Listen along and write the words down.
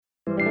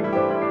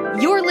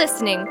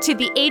listening to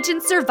the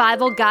Agent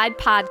Survival Guide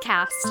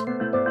podcast,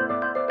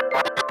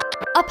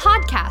 a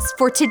podcast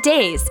for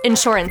today's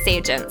insurance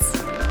agents.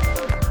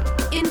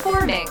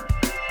 Informing,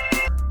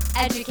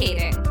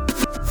 educating,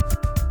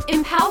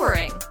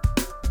 empowering,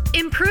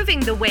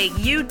 improving the way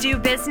you do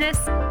business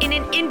in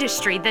an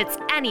industry that's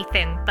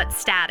anything but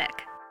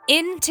static.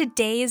 In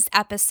today's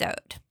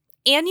episode,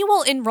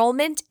 annual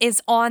enrollment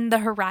is on the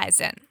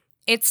horizon.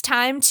 It's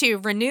time to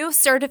renew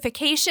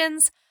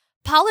certifications,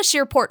 polish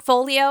your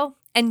portfolio,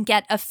 and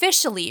get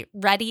officially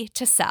ready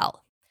to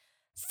sell.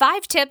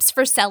 5 tips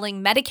for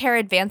selling Medicare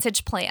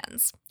Advantage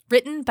plans,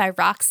 written by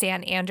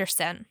Roxanne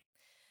Anderson.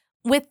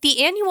 With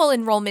the annual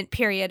enrollment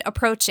period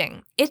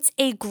approaching, it's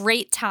a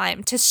great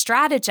time to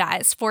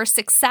strategize for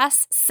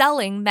success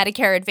selling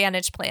Medicare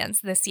Advantage plans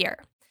this year.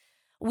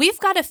 We've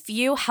got a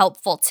few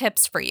helpful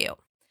tips for you.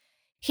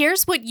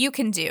 Here's what you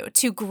can do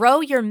to grow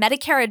your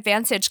Medicare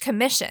Advantage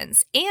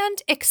commissions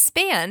and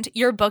expand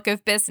your book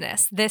of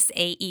business this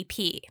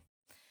AEP.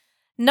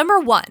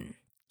 Number 1,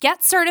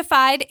 get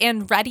certified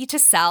and ready to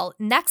sell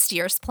next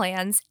year's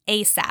plans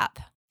ASAP.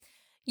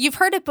 You've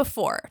heard it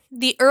before,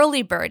 the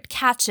early bird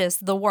catches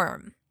the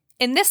worm.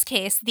 In this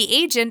case, the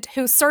agent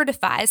who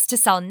certifies to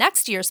sell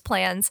next year's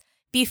plans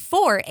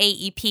before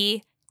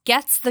AEP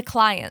gets the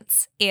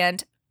clients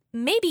and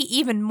maybe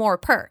even more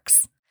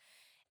perks.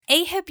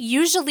 AHIP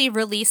usually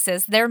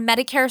releases their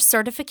Medicare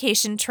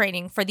certification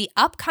training for the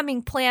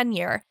upcoming plan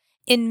year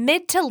in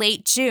mid to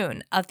late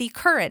June of the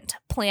current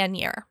plan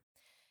year.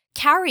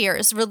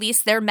 Carriers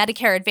release their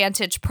Medicare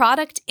Advantage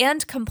product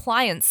and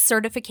compliance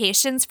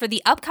certifications for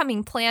the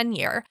upcoming plan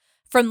year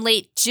from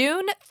late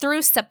June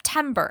through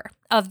September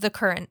of the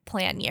current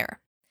plan year.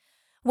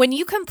 When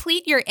you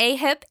complete your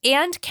AHIP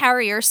and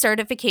carrier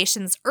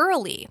certifications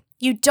early,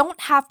 you don't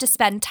have to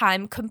spend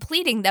time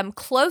completing them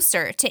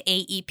closer to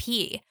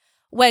AEP,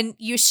 when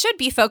you should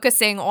be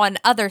focusing on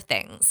other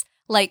things,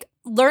 like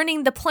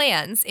learning the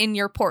plans in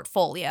your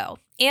portfolio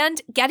and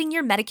getting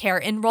your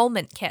Medicare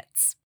enrollment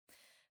kits.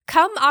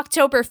 Come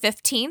October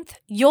 15th,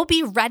 you'll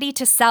be ready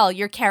to sell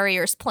your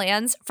carrier's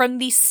plans from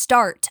the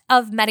start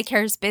of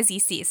Medicare's busy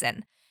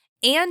season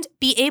and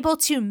be able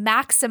to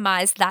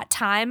maximize that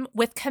time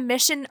with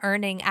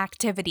commission-earning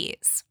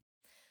activities.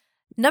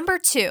 Number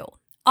 2,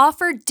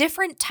 offer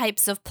different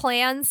types of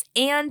plans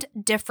and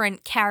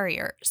different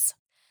carriers.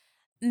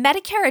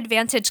 Medicare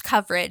Advantage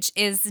coverage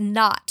is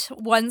not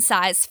one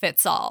size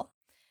fits all.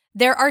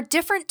 There are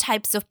different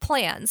types of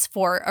plans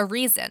for a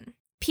reason.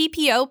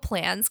 PPO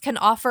plans can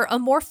offer a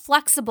more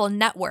flexible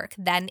network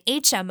than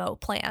HMO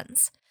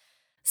plans.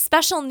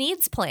 Special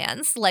needs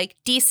plans, like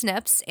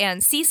D-SNPs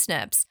and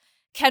C-SNPs,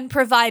 can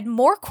provide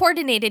more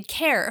coordinated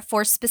care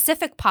for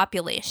specific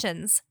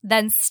populations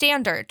than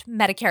standard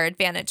Medicare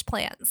Advantage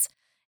plans.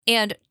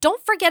 And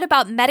don't forget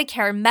about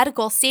Medicare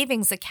Medical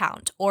Savings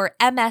Account, or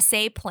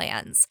MSA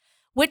plans,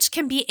 which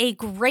can be a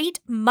great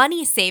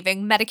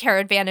money-saving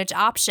Medicare Advantage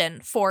option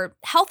for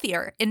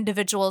healthier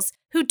individuals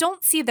who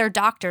don't see their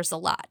doctors a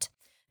lot,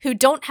 who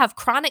don't have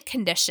chronic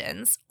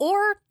conditions,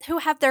 or who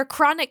have their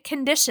chronic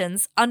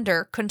conditions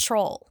under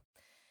control.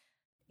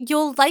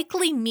 You'll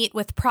likely meet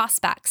with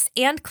prospects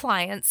and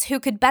clients who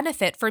could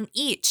benefit from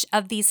each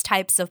of these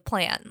types of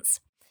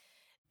plans.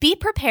 Be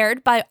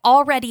prepared by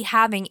already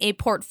having a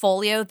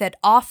portfolio that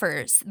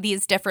offers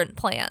these different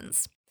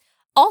plans.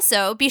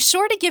 Also, be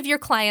sure to give your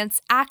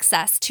clients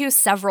access to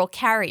several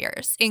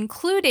carriers,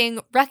 including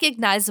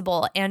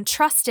recognizable and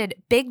trusted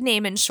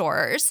big-name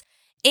insurers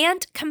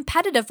and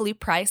competitively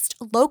priced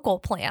local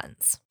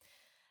plans.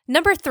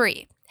 Number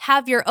 3,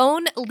 have your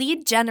own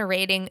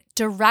lead-generating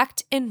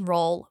direct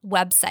enroll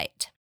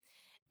website.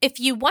 If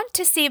you want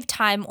to save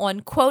time on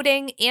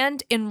quoting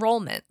and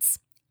enrollments,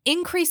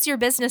 increase your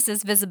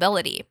business's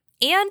visibility,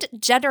 and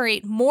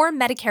generate more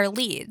Medicare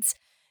leads,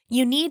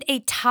 you need a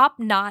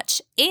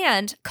top-notch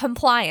and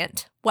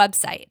compliant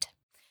website.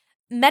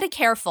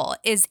 Medicareful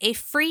is a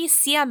free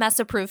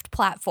CMS-approved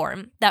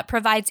platform that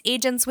provides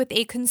agents with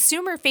a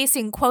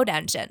consumer-facing quote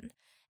engine,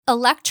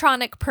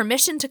 electronic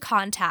permission to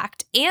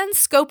contact and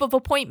scope of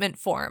appointment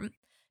form,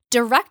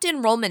 direct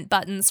enrollment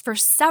buttons for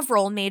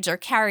several major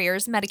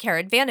carriers' Medicare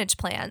Advantage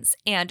plans,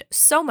 and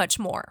so much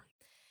more.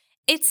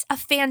 It's a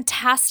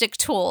fantastic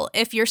tool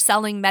if you're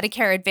selling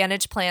Medicare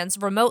Advantage plans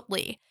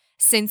remotely,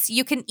 since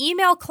you can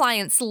email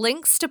clients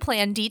links to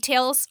plan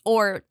details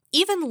or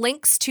even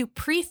links to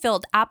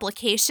pre-filled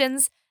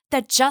applications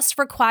that just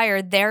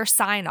require their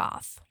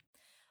sign-off.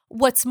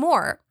 What's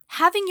more,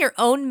 having your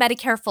own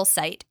Medicareful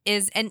site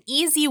is an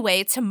easy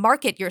way to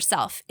market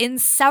yourself in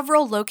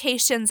several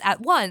locations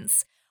at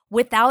once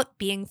without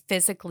being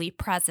physically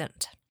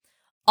present.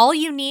 All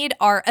you need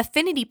are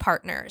affinity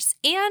partners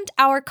and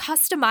our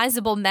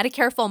customizable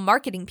Medicareful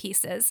marketing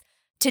pieces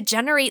to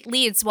generate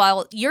leads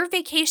while you're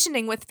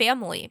vacationing with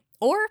family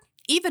or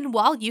even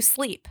while you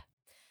sleep.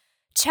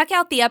 Check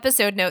out the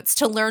episode notes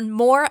to learn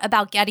more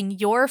about getting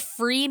your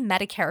free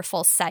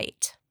Medicareful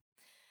site.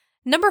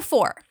 Number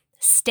 4,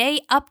 stay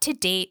up to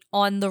date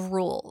on the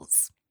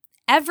rules.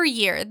 Every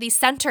year, the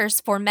Centers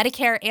for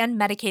Medicare and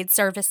Medicaid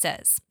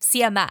Services,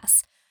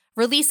 CMS,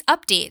 release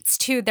updates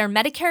to their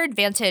Medicare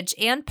Advantage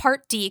and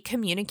Part D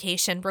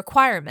communication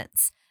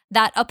requirements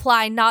that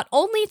apply not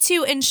only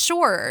to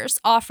insurers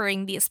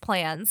offering these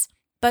plans,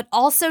 but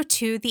also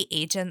to the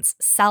agents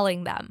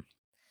selling them.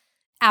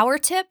 Our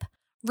tip: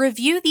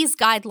 review these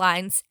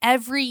guidelines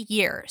every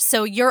year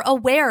so you're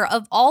aware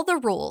of all the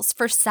rules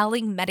for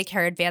selling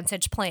Medicare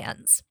Advantage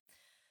plans.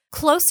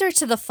 Closer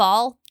to the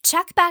fall,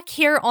 check back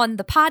here on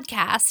the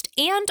podcast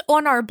and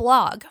on our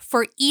blog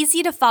for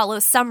easy-to-follow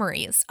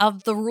summaries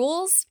of the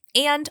rules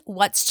and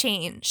what's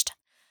changed.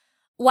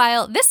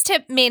 While this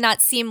tip may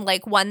not seem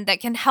like one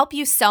that can help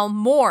you sell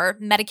more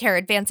Medicare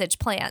Advantage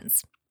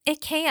plans, it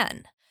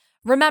can.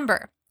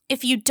 Remember,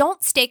 if you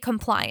don't stay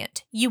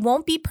compliant, you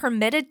won't be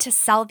permitted to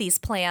sell these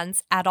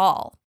plans at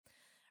all.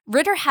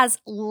 Ritter has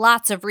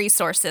lots of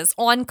resources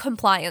on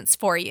compliance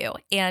for you,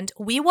 and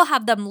we will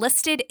have them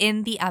listed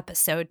in the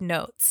episode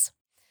notes.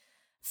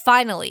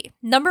 Finally,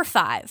 number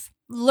 5,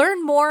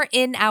 learn more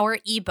in our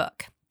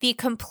ebook, The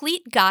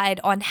Complete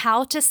Guide on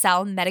How to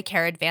Sell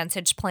Medicare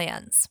Advantage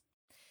Plans.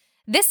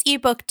 This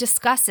ebook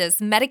discusses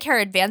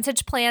Medicare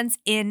Advantage plans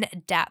in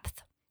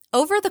depth.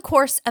 Over the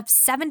course of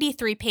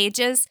 73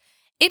 pages,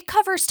 it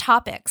covers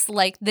topics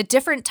like the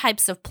different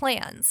types of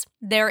plans,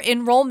 their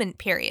enrollment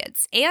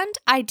periods, and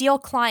ideal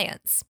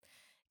clients,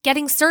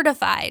 getting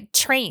certified,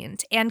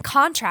 trained, and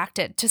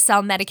contracted to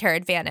sell Medicare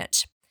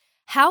Advantage,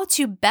 how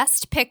to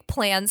best pick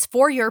plans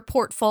for your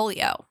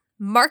portfolio,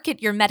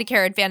 market your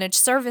Medicare Advantage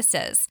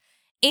services,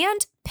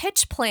 and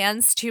pitch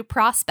plans to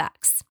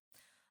prospects,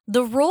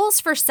 the rules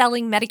for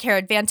selling Medicare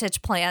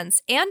Advantage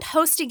plans and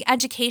hosting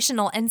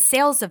educational and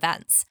sales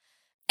events,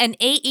 an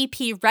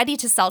AEP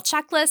ready-to-sell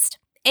checklist,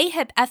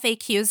 AHIP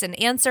FAQs and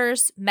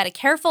answers,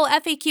 Medicareful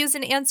FAQs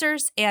and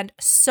answers, and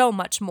so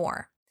much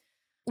more.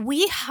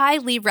 We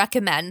highly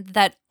recommend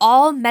that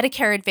all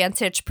Medicare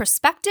Advantage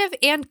prospective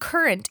and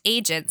current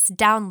agents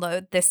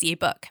download this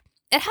ebook.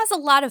 It has a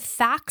lot of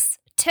facts,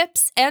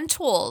 tips, and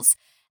tools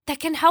that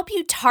can help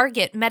you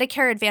target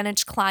Medicare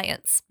Advantage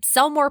clients,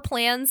 sell more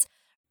plans,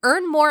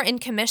 earn more in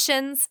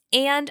commissions,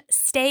 and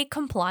stay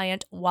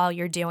compliant while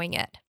you're doing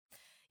it.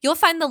 You'll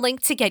find the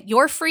link to get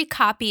your free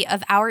copy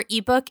of our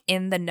ebook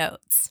in the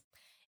notes.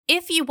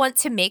 If you want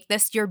to make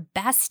this your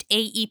best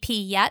AEP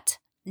yet,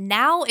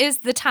 now is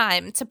the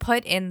time to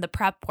put in the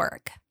prep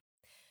work.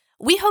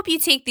 We hope you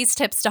take these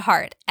tips to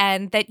heart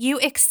and that you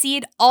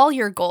exceed all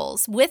your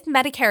goals with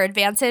Medicare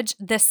Advantage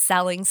this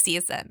selling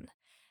season.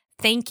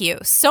 Thank you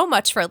so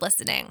much for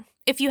listening.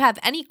 If you have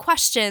any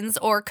questions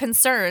or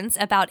concerns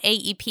about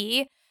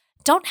AEP,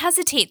 don't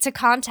hesitate to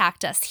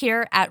contact us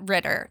here at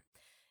Ritter.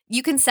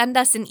 You can send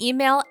us an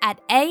email at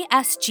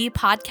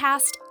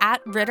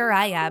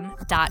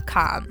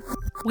asgpodcast@ritterim.com.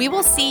 We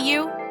will see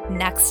you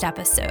next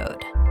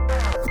episode.